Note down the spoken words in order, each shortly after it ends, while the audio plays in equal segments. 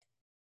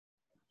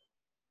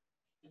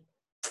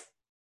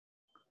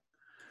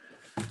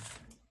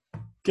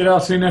Good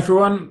afternoon,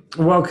 everyone.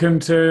 Welcome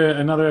to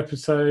another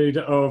episode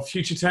of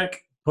Future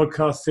Tech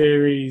podcast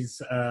series,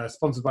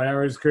 sponsored by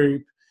Arrows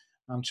Group.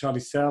 I'm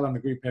Charlie Sell, I'm the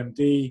Group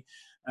MD.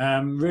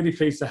 Really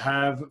pleased to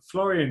have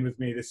Florian with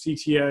me, the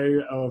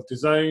CTO of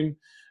DAZN,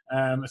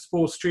 a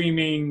sports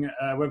streaming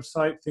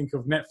website. Think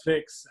of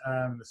Netflix,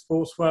 the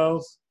sports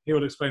world. He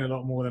will explain a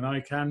lot more than I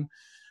can.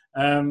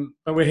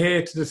 But we're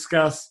here to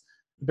discuss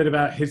a bit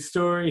about his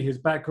story, his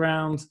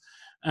background,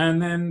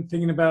 and then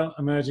thinking about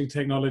emerging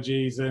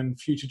technologies and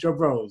future job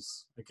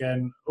roles.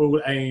 Again,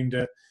 all aimed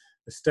at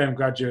the STEM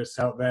graduates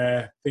out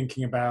there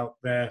thinking about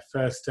their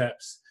first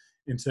steps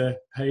into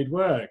paid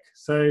work.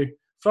 So,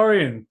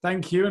 Florian,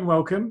 thank you and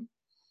welcome.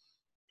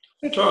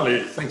 Hey,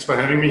 Charlie. Thanks for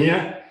having me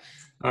here.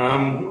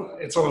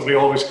 It's obviously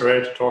always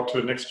great to talk to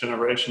the next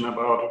generation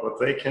about what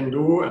they can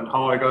do and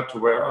how I got to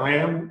where I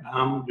am.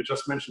 You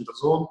just mentioned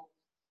DAZN.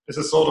 This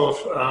is sort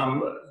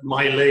of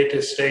my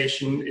latest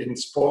station in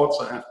sports.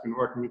 I have been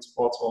working with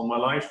sports all my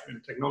life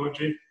in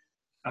technology.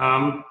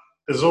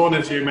 DAZN,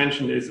 as you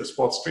mentioned, is a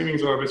sports streaming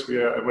service. We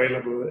are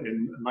available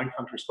in 9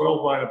 countries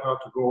worldwide,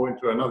 about to go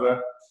into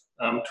another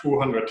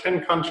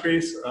 210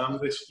 countries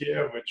this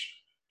year, which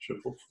should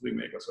hopefully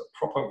make us a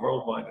proper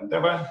worldwide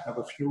endeavor. Have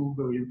a few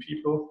million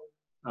people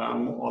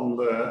on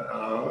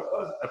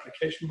the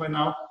application by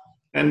now.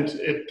 And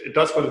it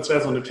does what it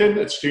says on the tin.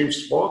 It streams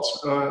sports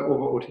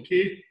over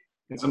OTT.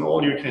 It's an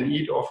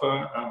all-you-can-eat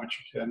offer, which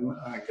you can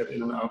get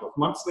in and out of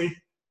monthly,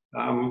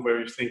 where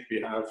we think we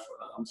have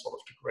sort of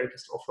the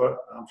greatest offer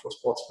for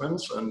sports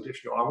fans. And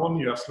if you are one,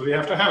 you absolutely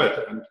have to have it.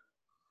 And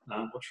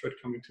watch for it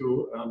coming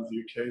to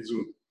the UK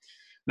soon.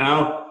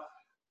 Now,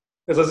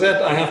 as I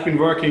said, I have been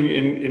working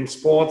in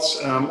sports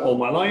all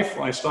my life.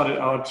 I started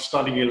out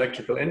studying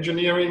electrical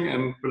engineering,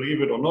 and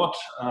believe it or not,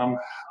 I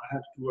had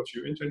to do a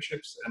few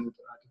internships, and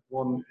I did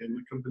one in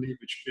a company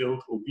which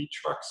built OB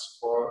trucks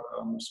for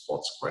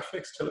sports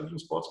graphics, television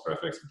sports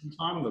graphics at the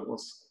time. That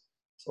was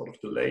sort of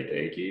the late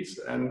 80s,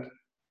 and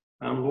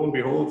lo and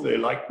behold, they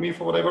liked me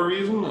for whatever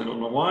reason, I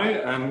don't know why,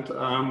 and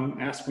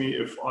asked me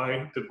if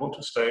I did want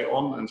to stay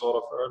on and sort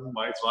of earn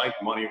my side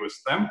money with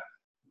them.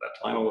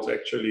 That time I was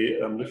actually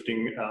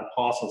lifting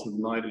parcels at the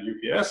night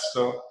at UPS,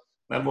 so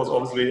that was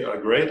obviously a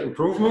great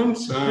improvement.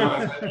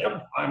 I said,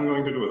 yep, I'm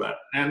going to do that.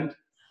 And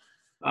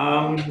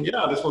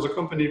yeah, this was a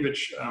company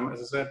which, as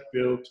I said,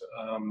 built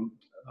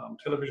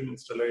television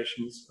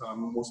installations,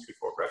 mostly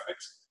for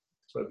graphics.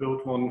 So I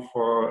built one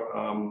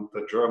for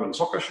the German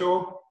soccer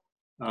show.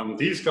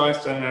 These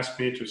guys then asked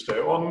me to stay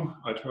on.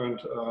 I turned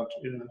out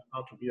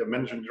to be a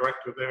managing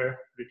director there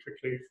pretty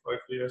quickly, 5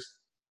 years.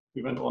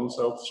 We went on,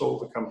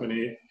 sold the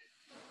company.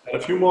 Had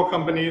a few more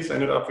companies,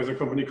 ended up with a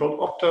company called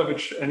Opta,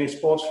 which any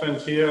sports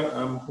fans here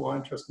who are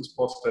interested in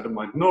sports data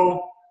might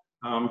know,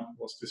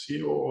 was the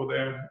CEO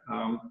there.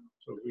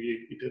 So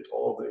we did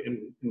all the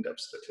in-depth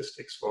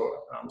statistics for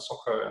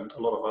soccer and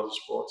a lot of other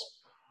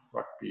sports,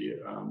 rugby,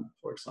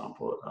 for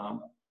example,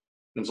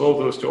 and sold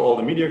those to all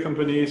the media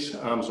companies,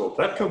 sold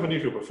that company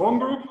to Perform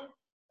Group,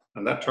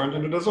 and that turned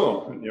into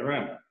DAZN, and here I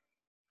am.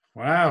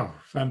 Wow,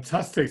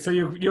 fantastic. So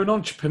you're an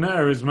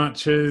entrepreneur as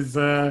much as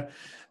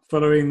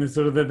following the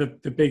sort of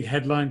the big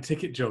headline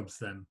ticket jobs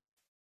then?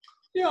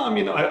 Yeah, I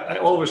mean, I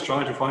always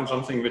try to find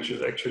something which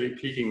is actually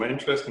piquing my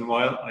interest. And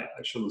while I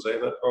shouldn't say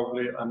that,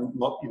 probably I'm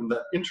not even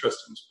that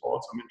interested in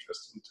sports, I'm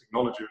interested in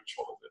technology which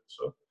follows it.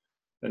 So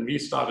when we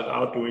started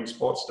out doing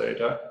sports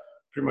data,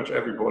 pretty much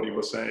everybody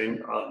was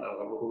saying, oh,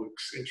 no,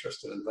 who's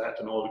interested in that?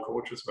 And all the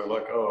coaches were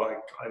like, oh,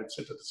 I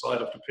sit at the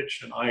side of the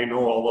pitch and I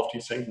know all of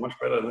these things much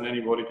better than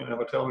anybody can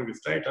ever tell me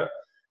with data.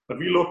 But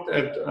we looked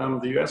at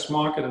the US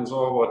market and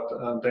saw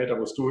what data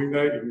was doing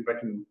there, even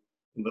back in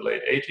the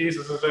late 80s,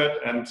 as I said,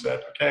 and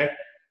said, okay,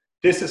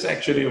 this is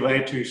actually a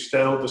way to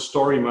tell the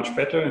story much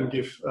better and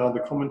give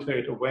the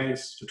commentator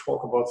ways to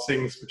talk about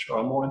things which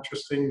are more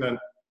interesting than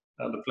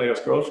the player's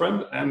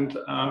girlfriend. And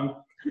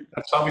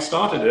that's how we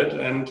started it.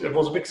 And it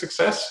was a big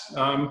success.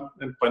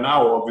 And by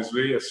now,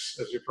 obviously, as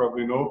you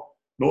probably know,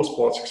 no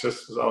sports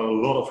exists without a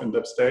lot of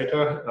in-depth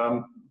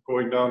data,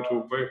 going down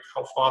to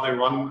how far they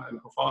run and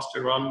how fast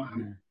they run,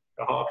 and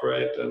the heart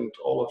rate and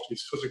all of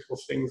these physical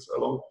things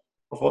along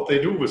of what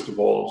they do with the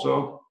ball.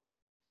 So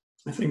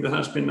I think that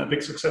has been a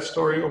big success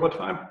story over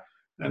time.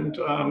 And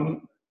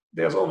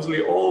there's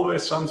obviously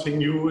always something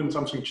new and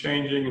something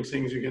changing and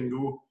things you can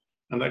do.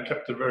 And that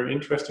kept it very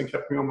interesting,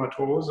 kept me on my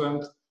toes,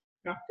 and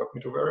yeah, got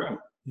me to where I am.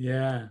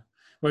 Yeah.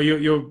 Well,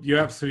 you're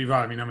absolutely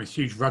right. I mean, I'm a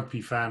huge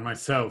rugby fan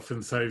myself,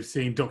 and so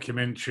seeing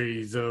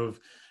documentaries of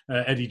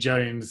Eddie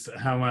Jones,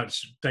 how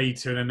much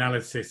data and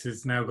analysis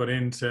has now got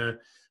into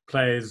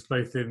players,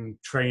 both in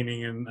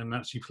training and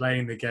actually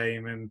playing the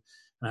game, and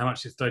how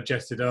much it's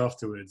digested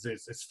afterwards.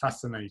 It's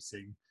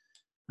fascinating,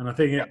 and I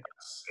think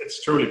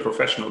it's truly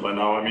professional by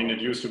now. I mean, it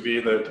used to be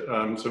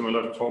that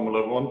similar to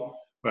Formula One,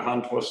 where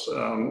Hunt was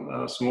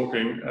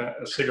smoking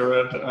a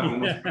cigarette out of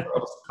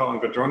the car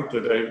and got drunk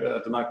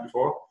the night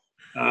before.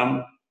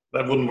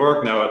 That wouldn't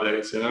work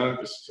nowadays. You know,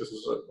 this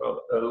is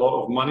about a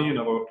lot of money and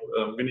about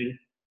winning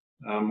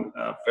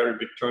very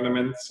big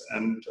tournaments,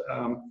 and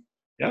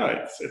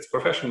it's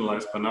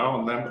professionalized by now,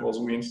 and that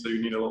also means that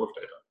you need a lot of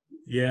data.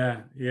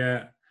 Yeah,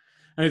 yeah.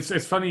 And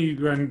it's funny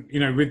when,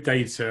 with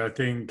data, I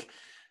think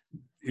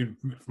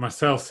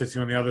myself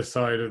sitting on the other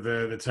side of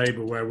the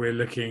table where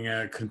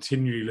we're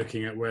continually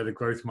looking at where the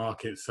growth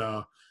markets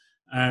are.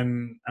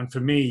 And for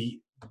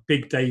me,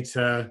 big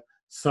data,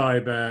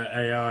 cyber,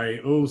 AI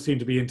all seem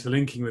to be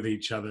interlinking with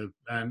each other.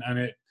 And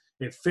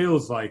it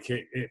feels like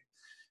it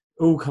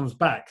all comes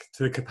back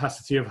to the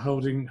capacity of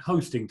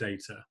hosting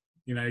data,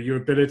 your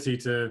ability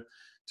to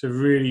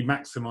really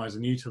maximize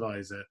and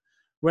utilize it.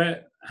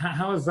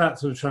 How has that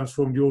sort of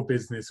transformed your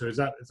business, or is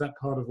that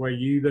part of where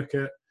you look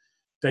at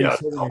data? Yeah,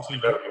 it's obviously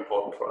very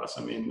important for us.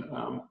 I mean,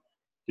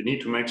 you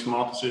need to make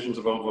smart decisions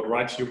about what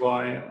rights you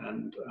buy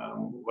and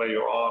where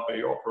you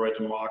operate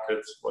in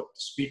markets, what the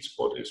sweet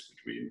spot is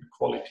between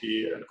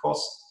quality and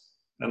cost,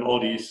 and all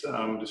these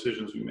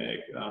decisions we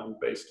make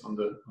based on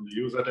the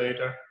user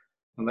data.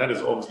 And that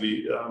is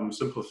obviously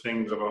simple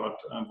things about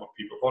what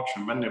people watch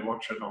and when they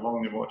watch it, how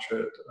long they watch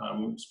it,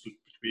 split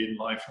between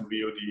live and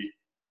VOD,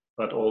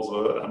 but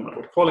also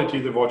what quality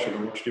they watch it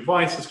and which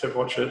devices they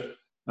watch it.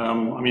 I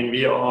mean,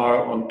 we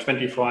are on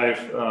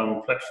 25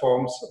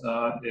 platforms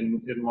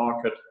in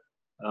market,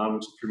 so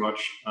pretty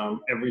much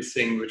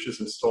everything which is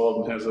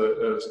installed and has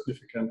a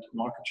significant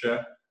market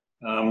share,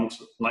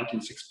 so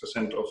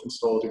 96% of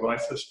installed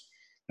devices.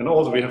 And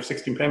also we have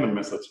 16 payment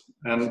methods.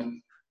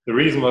 And the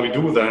reason why we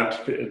do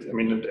that,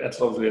 it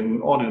adds obviously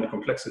an ordinary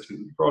complexity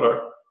to the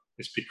product,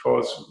 is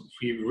because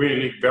we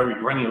really very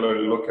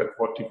granularly look at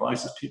what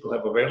devices people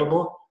have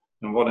available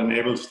and what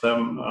enables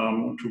them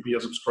to be a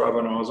subscriber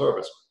in our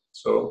service.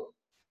 So,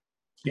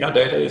 yeah,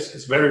 data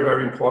is very,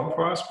 very important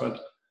for us, but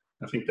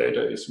I think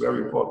data is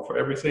very important for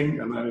everything,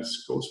 and that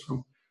goes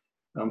from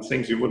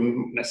things you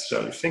wouldn't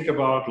necessarily think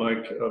about,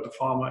 like the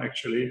farmer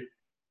actually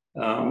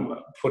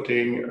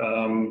putting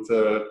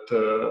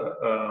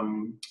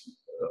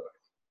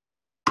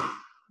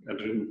I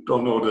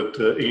don't know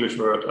the English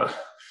word,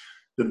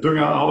 the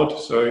dünger out,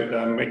 so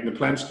making the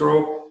plants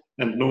grow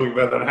and knowing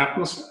where that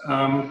happens,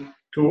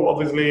 to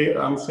obviously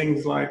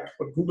things like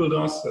what Google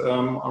does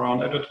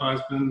around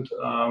advertisement,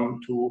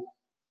 to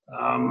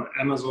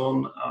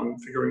Amazon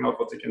figuring out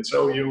what they can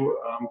sell you,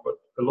 but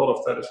a lot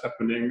of that is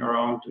happening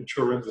around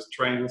insurances,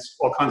 trains,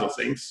 all kinds of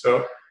things.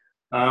 So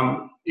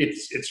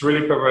it's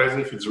really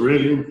pervasive, it's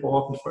really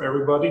important for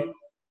everybody.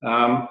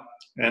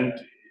 And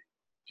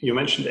you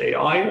mentioned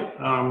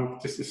AI.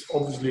 This is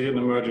obviously an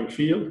emerging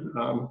field.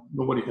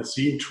 Nobody has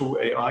seen true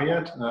AI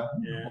yet.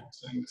 I'm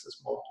saying this is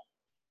more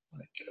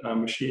like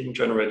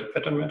machine-generated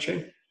pattern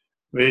matching,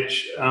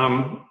 which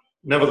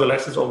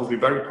nevertheless is obviously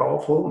very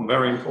powerful and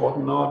very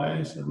important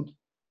nowadays, and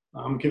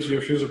gives you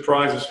a few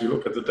surprises if you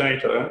look at the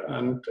data,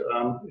 and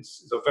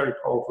it's a very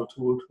powerful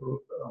tool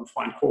to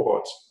find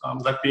cohorts.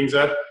 That being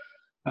said,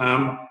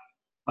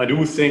 I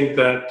do think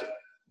that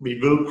we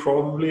will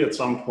probably at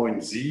some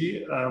point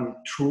see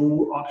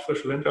true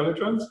artificial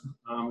intelligence.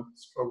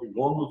 It's probably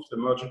one of the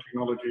emerging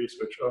technologies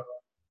which are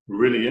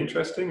really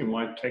interesting. It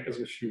might take us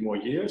a few more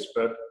years,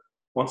 but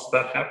once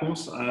that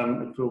happens,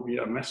 it will be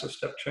a massive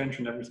step change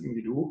in everything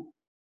we do.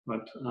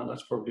 But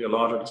that's probably a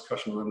larger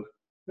discussion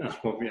than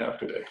what we have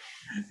today.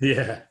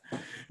 Yeah.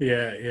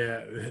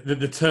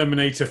 The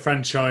Terminator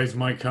franchise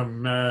might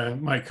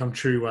come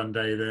true one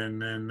day.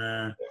 Then, and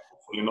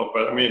hopefully not.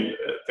 But I mean,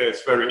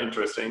 there's very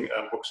interesting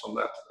books on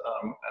that,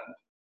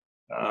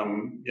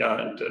 and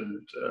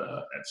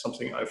it's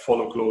something I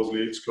follow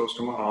closely. It's close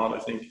to my heart.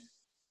 I think,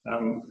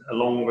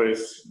 along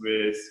with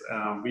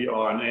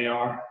VR and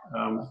AR,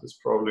 is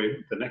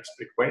probably the next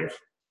big wave.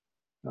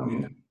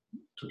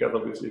 Together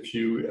with a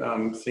few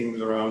things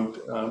around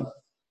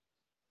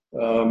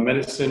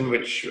medicine,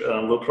 which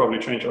will probably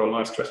change our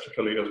lives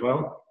drastically as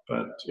well.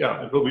 But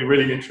yeah, it will be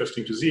really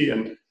interesting to see.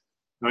 And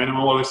I'm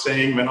always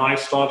saying, when I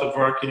started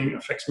working,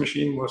 a fax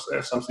machine was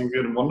something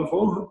good and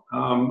wonderful,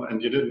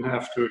 and you didn't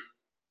have to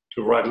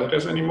write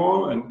letters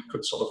anymore and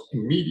could sort of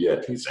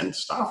immediately send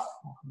stuff.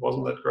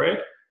 Wasn't that great?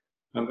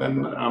 And then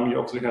you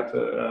obviously had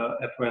the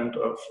advent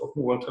of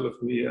mobile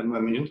telephony and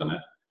then the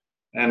internet.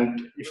 And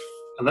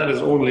that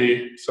is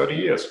only 30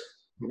 years.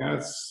 Yeah,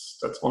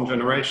 that's one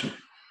generation.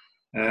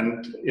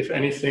 And if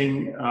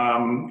anything,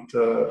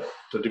 the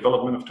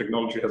development of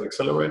technology has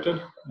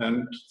accelerated,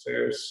 and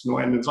there's no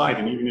end in sight.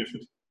 And even if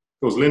it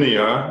goes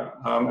linear,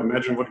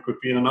 imagine what it could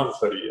be in another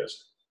 30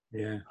 years.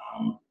 Yeah.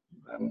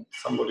 And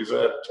somebody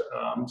said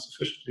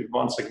sufficiently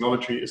advanced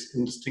technology is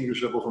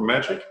indistinguishable from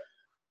magic.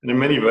 And in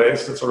many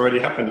ways, that's already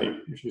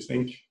happening. If you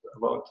think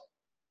about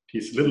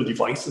these little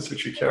devices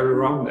which you carry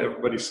around,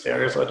 everybody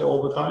stares at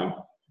all the time.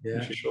 Yeah.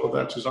 If you show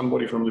that to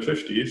somebody from the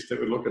 50s, they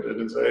would look at it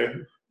and say,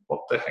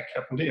 what the heck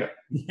happened here?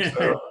 Yeah.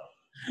 So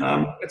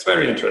it's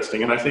very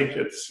interesting. And I think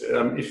it's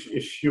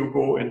if you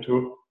go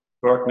into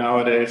work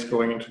nowadays,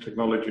 going into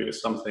technology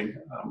is something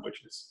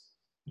which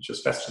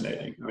is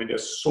fascinating. I mean,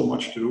 there's so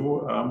much to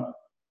do,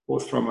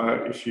 both from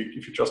if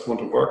you just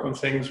want to work on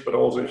things, but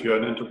also if you're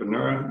an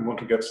entrepreneur and want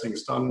to get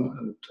things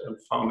done and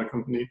found a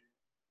company,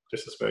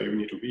 this is where you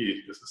need to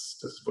be. This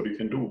is what you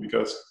can do,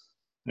 because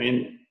I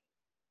mean,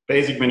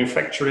 basic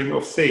manufacturing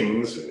of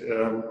things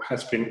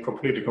has been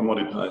completely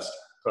commoditized.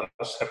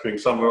 That's happening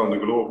somewhere on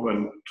the globe,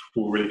 and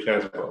who really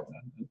cares about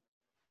that?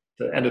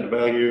 The added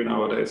value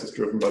nowadays is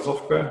driven by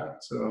software.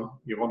 So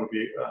you want to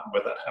be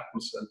where that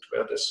happens and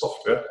where there's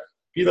software,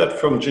 be that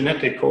from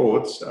genetic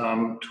codes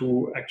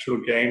to actual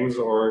games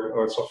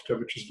or software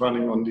which is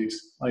running on these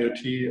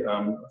IoT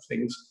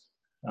things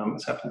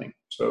is happening.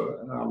 So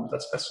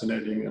that's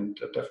fascinating and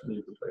definitely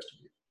a good place to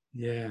be.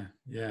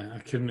 Yeah, I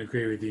couldn't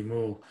agree with you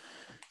more.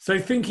 So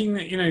thinking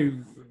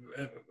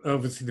that,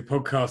 obviously the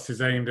podcast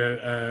is aimed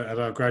at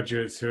our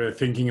graduates who are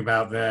thinking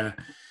about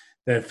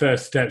their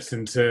first steps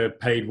into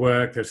paid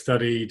work. They've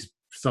studied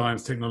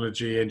science,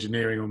 technology,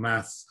 engineering or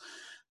maths.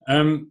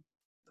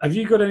 Have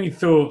you got any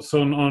thoughts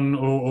on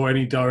or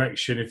any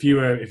direction, if you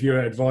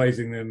were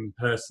advising them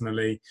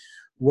personally,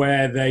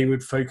 where they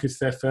would focus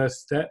their first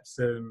steps,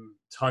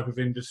 type of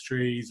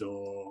industries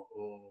or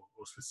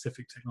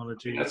specific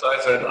technology? As I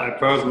said, I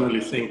personally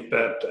think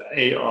that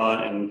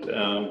AR and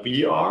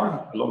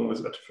VR, along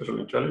with artificial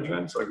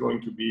intelligence, are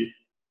going to be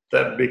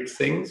that big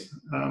things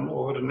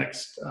over the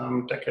next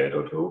decade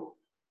or two.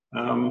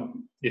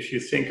 If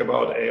you think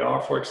about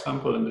AR, for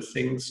example, and the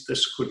things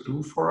this could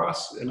do for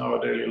us in our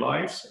daily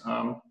lives,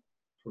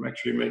 from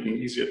actually making it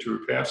easier to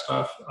repair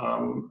stuff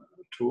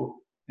to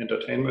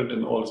entertainment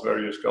in all its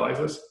various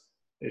guises,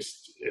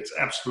 it's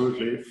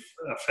absolutely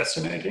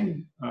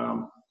fascinating.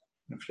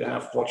 If you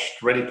have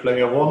watched Ready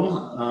Player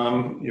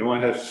One, you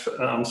might have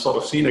sort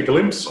of seen a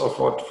glimpse of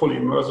what fully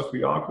immersive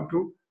VR could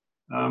do.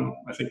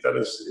 I think that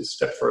is a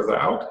step further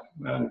out,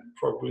 and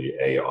probably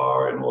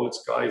AR in all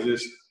its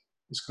guises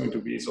is going to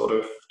be sort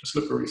of the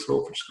slippery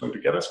slope which is going to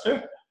get us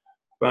there.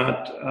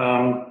 But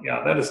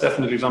that is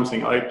definitely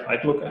something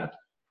I'd look at.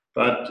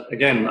 But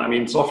again, I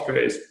mean, software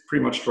is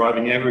pretty much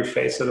driving every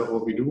facet of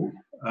what we do.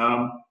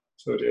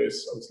 So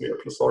there's obviously a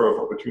plethora of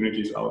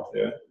opportunities out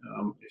there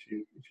if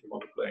you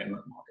want to play in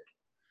that market.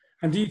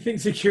 And do you think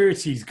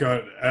security's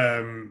got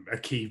a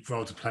key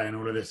role to play in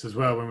all of this as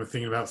well, when we're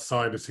thinking about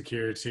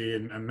cybersecurity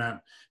and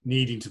that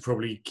needing to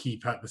probably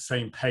keep at the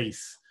same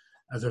pace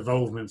as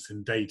evolvements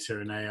in data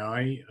and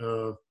AI?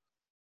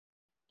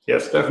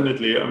 Yes,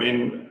 definitely. I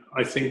mean,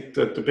 I think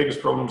that the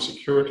biggest problem with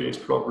security is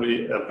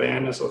probably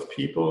awareness of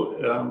people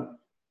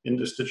in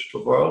this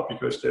digital world,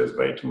 because there's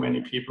way too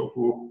many people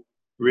who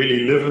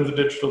really live in the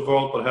digital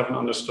world but haven't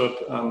understood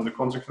the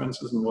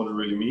consequences and what it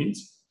really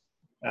means.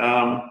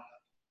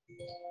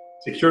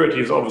 Security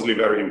is obviously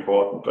very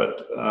important,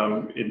 but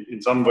in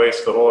some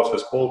ways the horse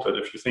has bolted.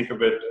 If you think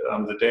of it,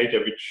 the data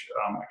which,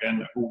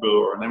 again, Google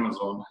or an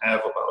Amazon have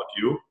about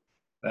you,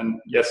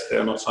 then yes, they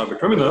are not cyber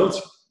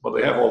criminals, but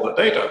they have all the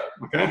data,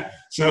 okay?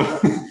 So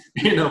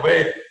in a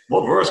way,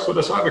 what worse could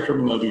a cyber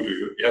criminal do to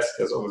you? Yes,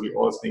 there's obviously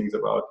all things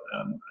about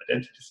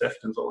identity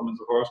theft and so on and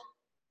so forth,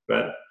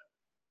 but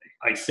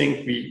I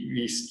think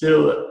we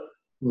still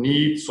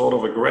need sort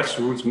of a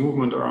grassroots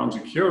movement around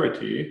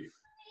security,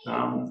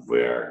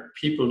 where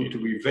people need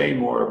to be way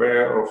more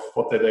aware of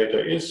what their data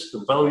is,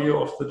 the value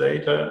of the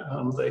data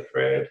they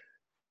create,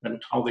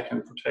 and how they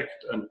can protect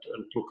and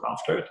look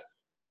after it.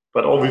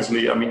 But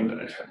obviously, I mean,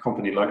 a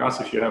company like us,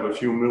 if you have a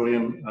few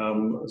million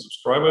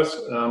subscribers,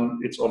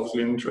 it's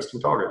obviously an interesting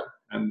target.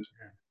 And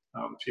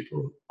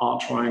people are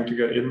trying to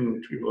get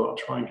in, people are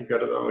trying to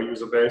get at our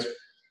user base,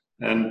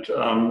 and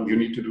you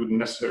need to do the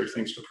necessary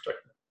things to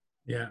protect them.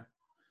 Yeah.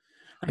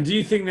 And do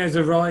you think there's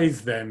a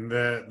rise then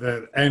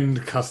that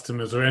end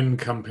customers or end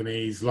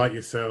companies like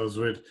yourselves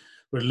would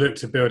look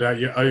to build out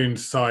your own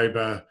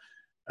cyber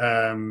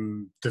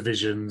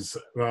divisions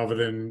rather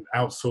than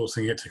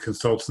outsourcing it to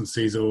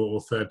consultancies or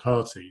third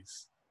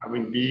parties? I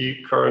mean,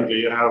 we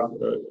currently have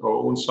our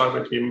own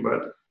cyber team,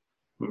 but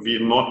we're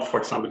not, for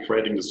example,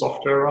 creating the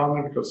software around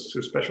it because it's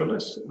too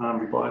specialist.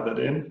 We buy that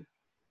in.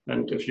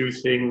 And a few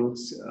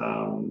things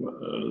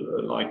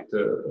like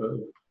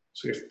the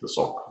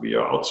SOC we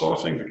are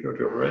outsourcing,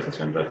 Security Operations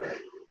Center,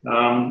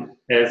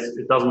 as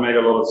it doesn't make a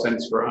lot of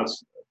sense for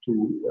us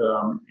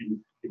to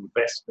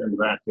invest in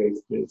that.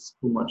 There's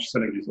too much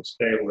synergies of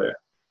scale there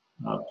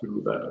to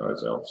do that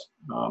ourselves.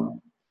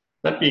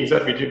 That being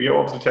said, we are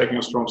obviously taking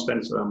a strong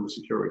stance on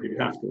security. We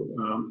have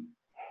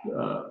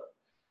to,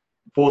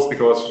 both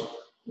because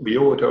we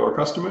owe it to our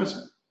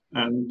customers,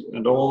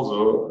 and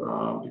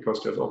also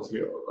because there's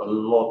obviously a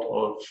lot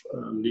of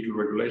legal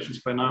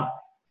regulations by now,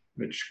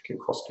 which can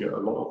cost you a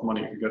lot of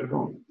money if you get it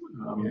wrong,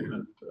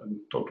 and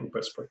don't do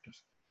best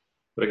practice.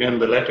 But again,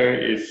 the latter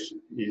is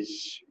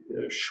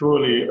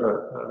surely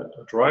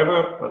a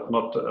driver, but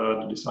not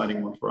the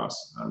deciding one for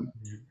us.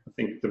 I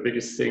think the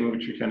biggest thing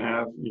which you can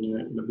have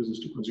in a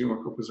business-to-consumer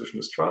proposition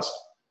is trust.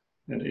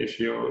 And if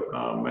you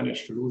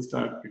manage to lose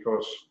that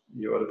because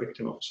you are the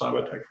victim of a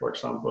cyber attack, for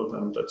example,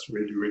 then that's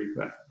really, really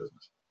bad for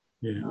business.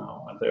 Yeah.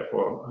 And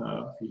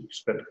therefore, we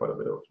spend quite a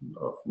bit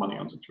of money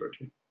on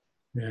security.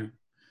 Yeah.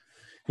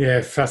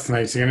 Yeah,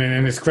 fascinating,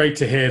 and it's great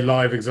to hear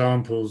live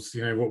examples.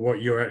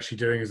 What you're actually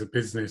doing as a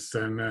business,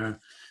 and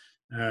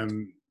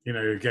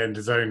again,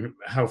 to zone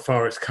how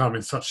far it's come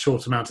in such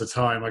short amount of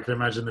time. I can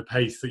imagine the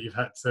pace that you've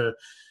had to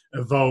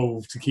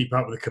evolve to keep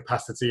up with the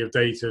capacity of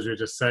data, as we were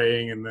just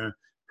saying, and the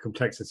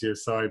complexity of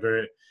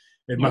cyber.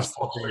 It must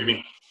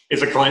be.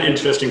 It's a quite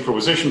interesting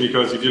proposition,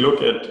 because if you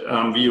look at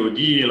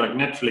VOD, like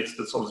Netflix,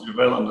 that's obviously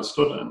well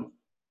understood, and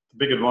the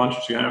big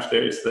advantage you have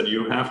there is that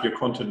you have your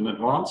content in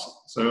advance,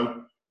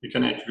 so you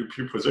can actually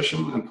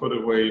pre-position and put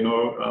it where you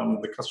know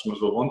the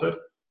customers will want it.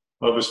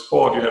 But with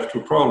sport, you have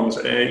two problems.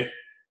 A, it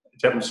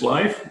happens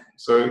live,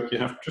 so you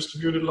have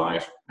distributed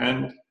live,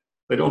 and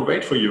they don't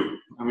wait for you.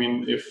 I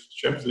mean, if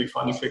Champions League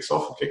final kicks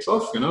off, it kicks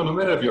off, no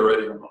matter if you're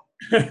ready or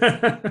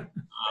not.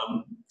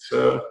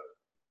 So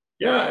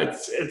yeah,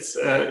 it's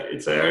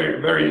a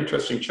very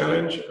interesting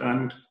challenge,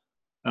 and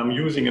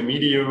using a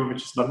medium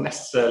which is not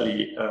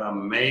necessarily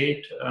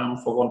made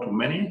for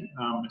one-to-many,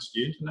 it's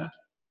the internet,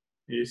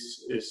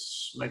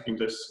 is making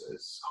this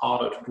is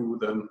harder to do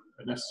than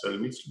it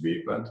necessarily needs to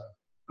be. But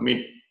I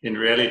mean, in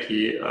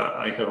reality,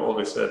 I have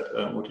always said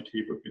OTT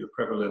would be the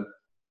prevalent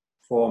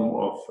form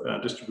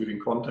of distributing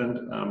content.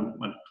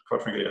 And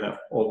quite frankly, I have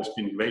always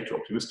been way too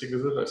optimistic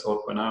with it. I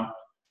thought by now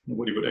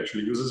nobody would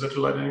actually use a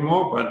satellite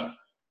anymore, but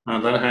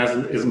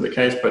that isn't the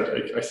case.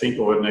 But I think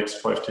over the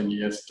next 5-10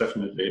 years,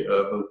 definitely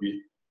will be.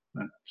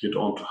 You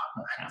don't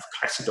have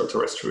classical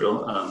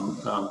terrestrial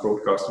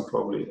broadcasting,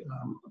 probably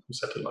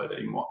satellite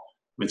anymore.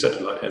 I mean,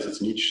 satellite has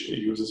its niche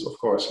uses, of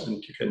course,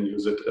 and you can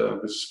use it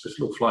with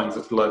low-flying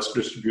satellites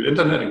to distribute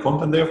internet and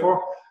content,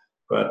 therefore.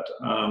 But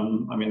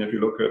I mean, if you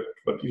look at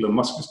what Elon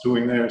Musk is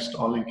doing there,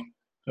 Starlink,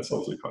 that's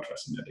also quite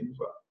fascinating as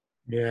well.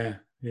 Yeah,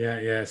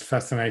 it's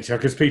fascinating. I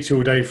could speak to you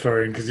all day,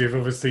 Florian, because you're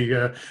obviously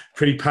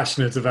pretty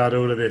passionate about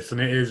all of this,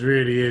 and it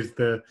really is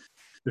the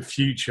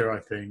future, I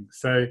think.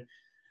 So,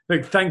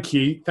 look, thank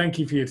you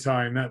for your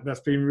time. That's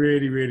been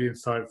really, really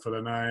insightful,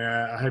 and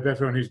I hope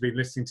everyone who's been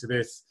listening to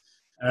this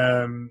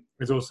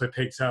has also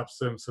picked up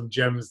some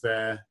gems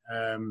there.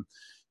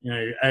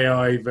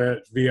 AI,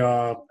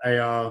 VR,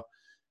 AR.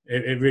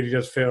 It really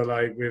does feel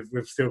like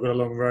we've still got a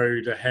long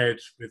road ahead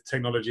with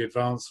technology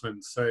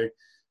advancements. So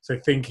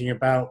thinking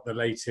about the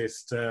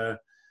latest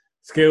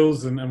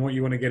skills and what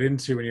you want to get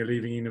into when you're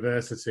leaving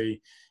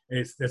university,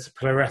 there's a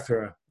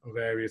plethora of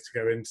areas to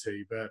go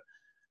into.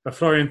 But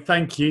Florian,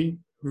 thank you.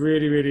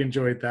 Really, really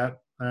enjoyed that.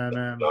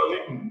 And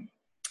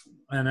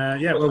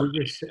we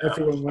wish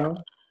everyone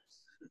well.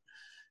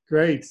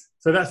 Great.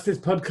 So that's this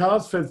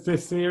podcast for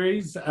this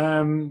series.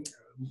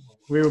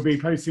 We will be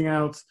posting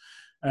out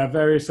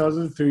various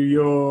others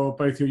through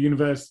both your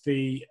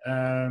university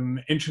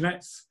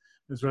intranets,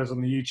 as well as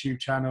on the YouTube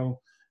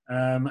channel,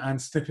 and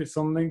snippets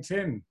on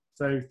LinkedIn.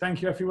 So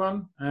thank you,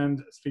 everyone,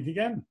 and speak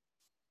again.